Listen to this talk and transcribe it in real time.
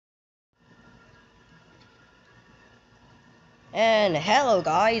And hello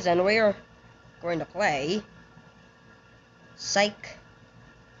guys, and we're going to play Psych.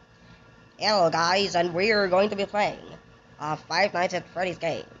 Hello guys, and we're going to be playing Five Nights at Freddy's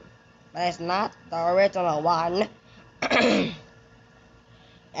game. But it's not the original one.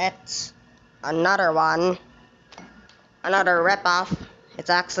 It's another one. Another ripoff. It's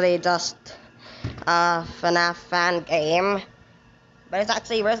actually just a FNAF fan game. But it's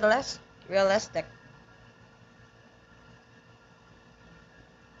actually realistic.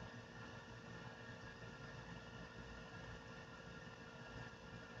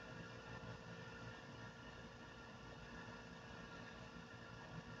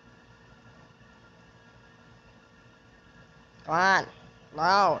 Come on,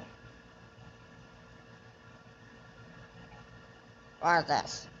 load. What is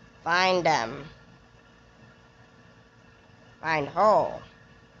this? Find them. Find hole.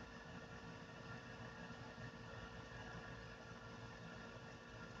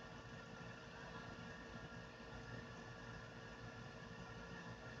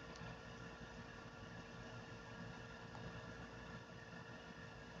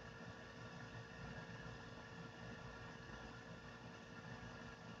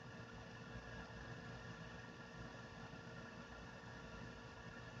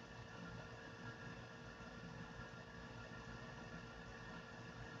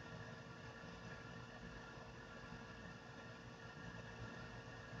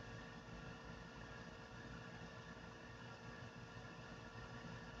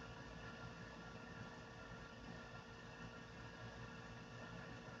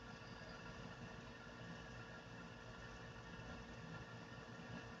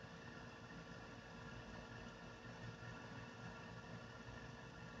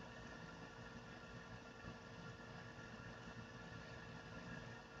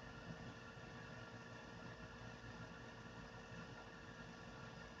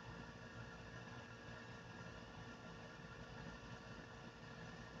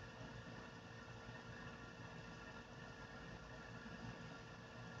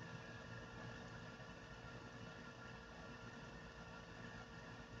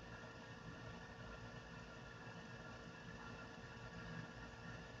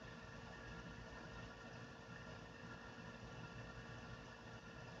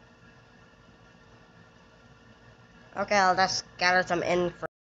 Okay, I'll just gather some info.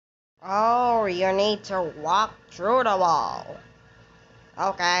 Oh, you need to walk through the wall.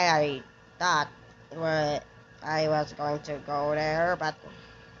 Okay, I thought I was going to go there, but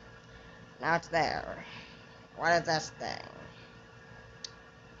now it's there. What is this thing?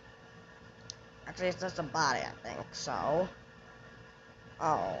 Actually, it's just a body, I think, so.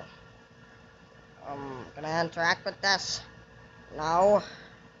 Oh. Can I interact with this? No.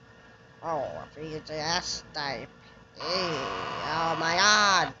 Oh, a VGS type. Eee, oh my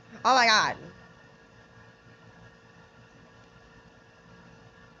god. Oh my god.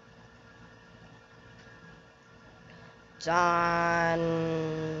 John...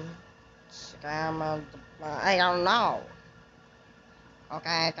 Scam... I don't know.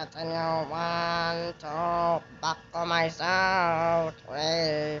 Okay, continue. 1, 2, buckle myself.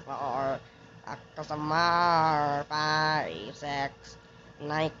 3, 4, buckle some more. 5, 6,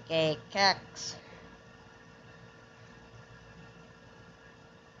 Nike kicks.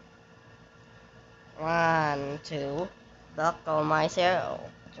 1, 2, buckle myself.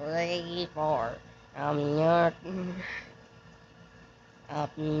 3, 4, your, your,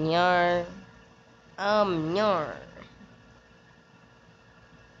 your.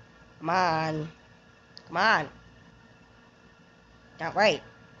 Come on. Come on. Can't wait.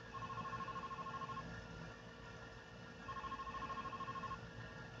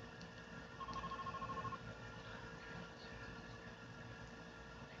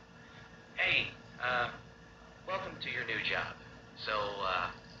 Hey, welcome to your new job. So,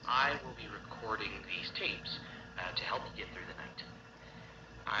 I will be recording these tapes to help you get through the night.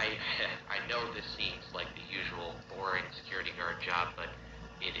 I I know this seems like the usual boring security guard job, but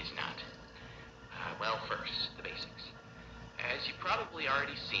it is not. Well, first, the basics. As you've probably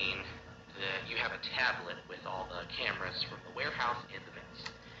already seen, you have a tablet with all the cameras from the warehouse and the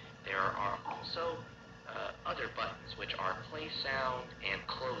vents. There are also other buttons, which are play sound and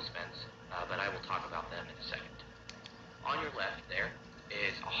close vents, but I will talk about them in a second. On your left there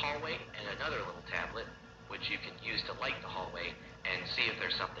is a hallway and another little tablet, which you can use to light the hallway and see if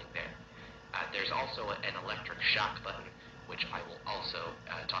there's something there. There's also an electric shock button, which I will also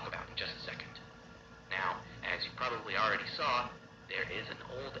talk about in just a second. Now, as you probably already saw, there is an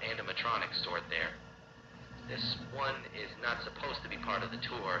old animatronic stored there. This one is not supposed to be part of the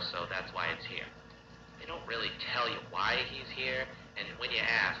tour, so that's why it's here. they don't really tell you why he's here, and when you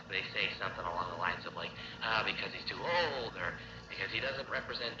ask, they say something along the lines of like, because he's too old, or because he doesn't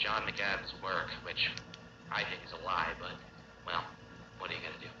represent John McAdam's work, which I think is a lie, but, well, what are you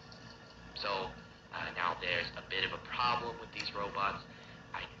gonna do? So, now there's a bit of a problem with these robots.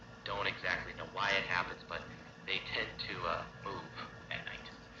 I don't exactly know why it happens, but they tend to, move at night.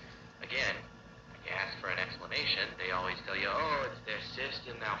 Again, when you ask for an explanation, they always tell you, oh, it's their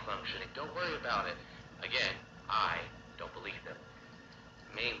system malfunctioning, don't worry about it. Again, I don't believe them.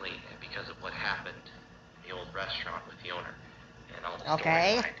 Mainly because of what happened in the old restaurant with the owner, and all the story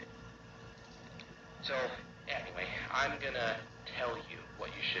behind it. So, anyway, I'm gonna tell you what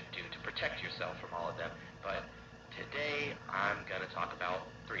you should do to protect yourself from all of them, but today I'm gonna talk about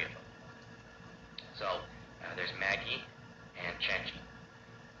 3 of them. So, there's Maggie and Chenji.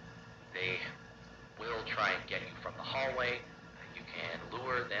 They will try and get you from the hallway. You can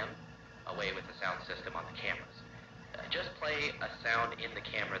lure them away with the sound system on the cameras. Just play a sound in the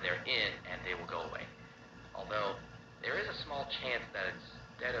camera they're in, and they will go away. Although, there is a small chance that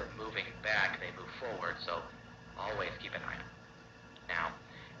instead of moving back, they move forward, so always keep an eye on them. Now,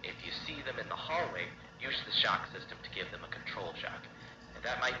 if you see them in the hallway, use the shock system to give them a control shock. And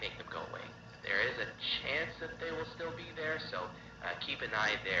that might make them go away. There is a chance that they will still be there, so keep an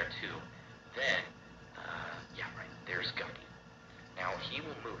eye there too. Then, yeah, right, there's Guppy. Now, he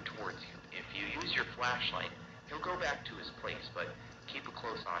will move towards you. If you use your flashlight, he'll go back to his place, but keep a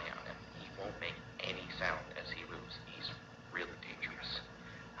close eye on him. He won't make any sound as he moves. He's really dangerous.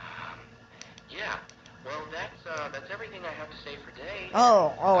 Yeah. Well, that's everything I have to say for today. He Good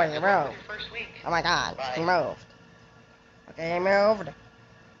luck moved. with your first week. Oh my god, Bye. he moved. Okay, he moved.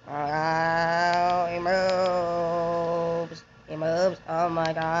 Oh, he moves. He moves. Oh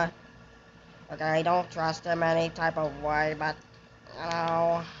my god. Okay, I don't trust him any type of way, but, you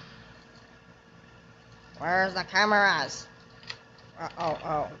know. Where's the cameras?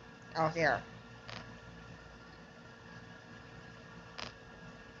 Oh, here.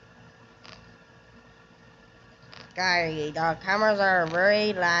 Okay, the cameras are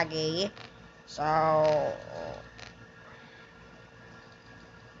very laggy, so...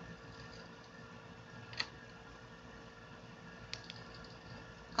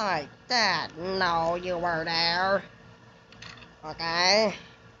 I didn't know you were there. Okay.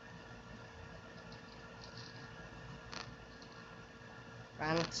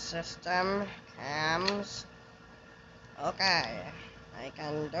 Vent system, cams. Okay. I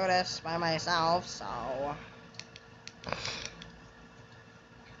can do this by myself, so...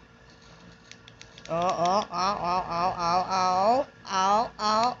 Oh.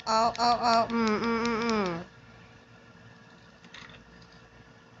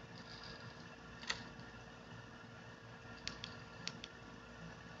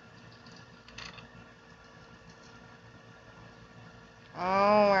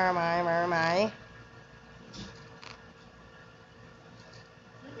 Oh, where am I?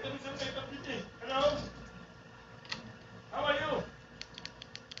 Hello? How are you?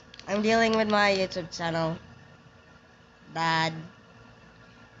 I'm dealing with my YouTube channel. Dad.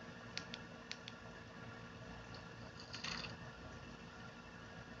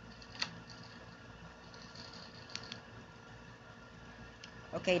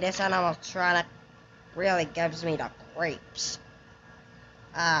 Okay, this animatronic really gives me the creeps.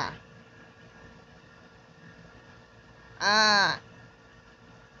 Ah.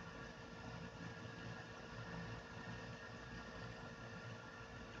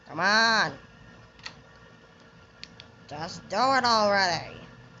 Come on. Just do it already.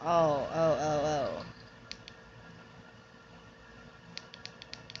 Oh.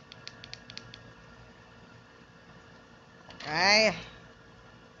 Okay. It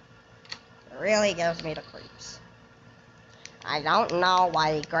really gives me the creeps. I don't know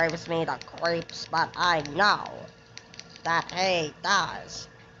why he gives me the creeps, but I know that he does.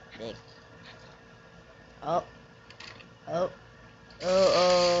 Oh.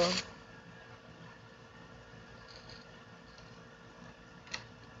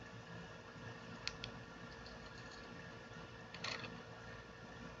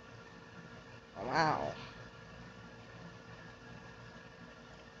 Wow.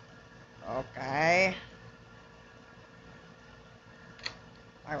 Okay.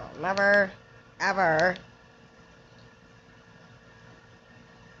 I will never, ever.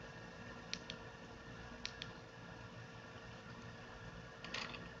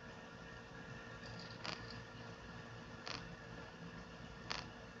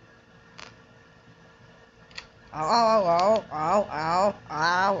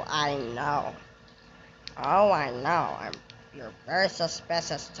 I know. Oh, I know. You're very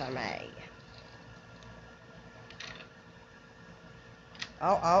suspicious to me.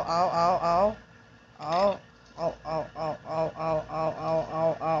 Oh, oh, oh, oh, oh. Oh, oh, oh, oh, oh, oh, oh,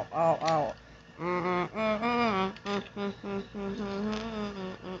 oh, oh, oh, oh.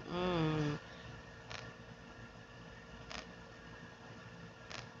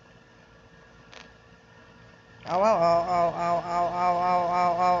 Oh, oh, oh, oh, oh, oh, oh,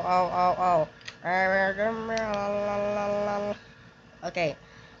 oh, oh, oh, oh, oh. Okay,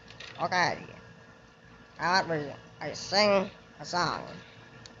 okay. I sing a song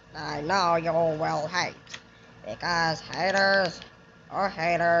that I know you will hate, because haters are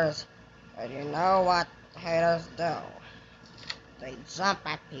haters, and you know what haters do. They jump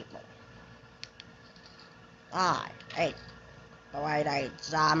at people. I hate the way they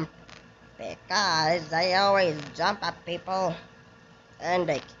jump, because they always jump at people and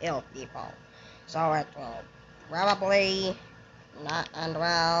they kill people. So it will probably not end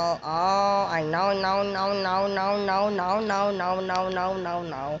well. Oh, I know, no, no, no, no, no, no, no, no, no, no, no,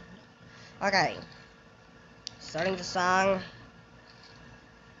 no. Okay, starting the song.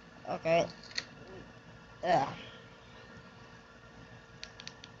 Okay. Yeah.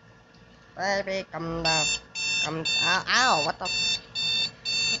 Baby, come down. Come. Ow, ow, what the.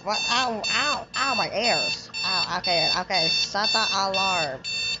 What? Ow, ow, ow, my ears. Ow, okay, okay. Set the alarm.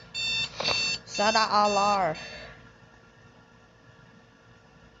 Set the alarm.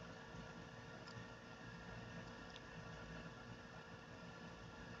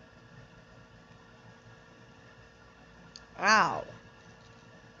 Ow.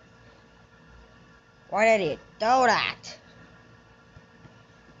 Why did you do that?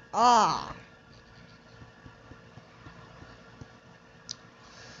 Oh.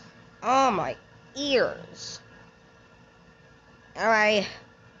 Oh, my ears. Alright.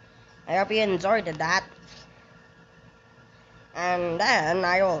 I hope you enjoyed that. And then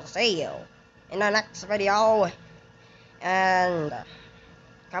I will see you in the next video. And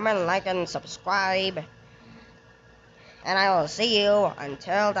comment, like, and subscribe. And I will see you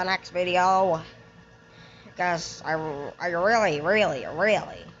until the next video. Because I really, really,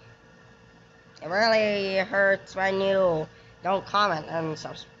 really, it really hurts when you don't comment and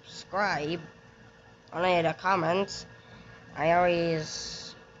subscribe. Only the comments. I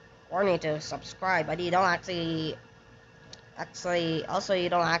always warn you to subscribe, but you don't also you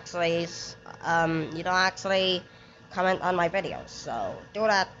don't actually comment on my videos. So do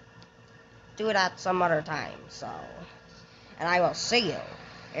that some other time. So, and I will see you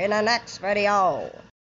in the next video.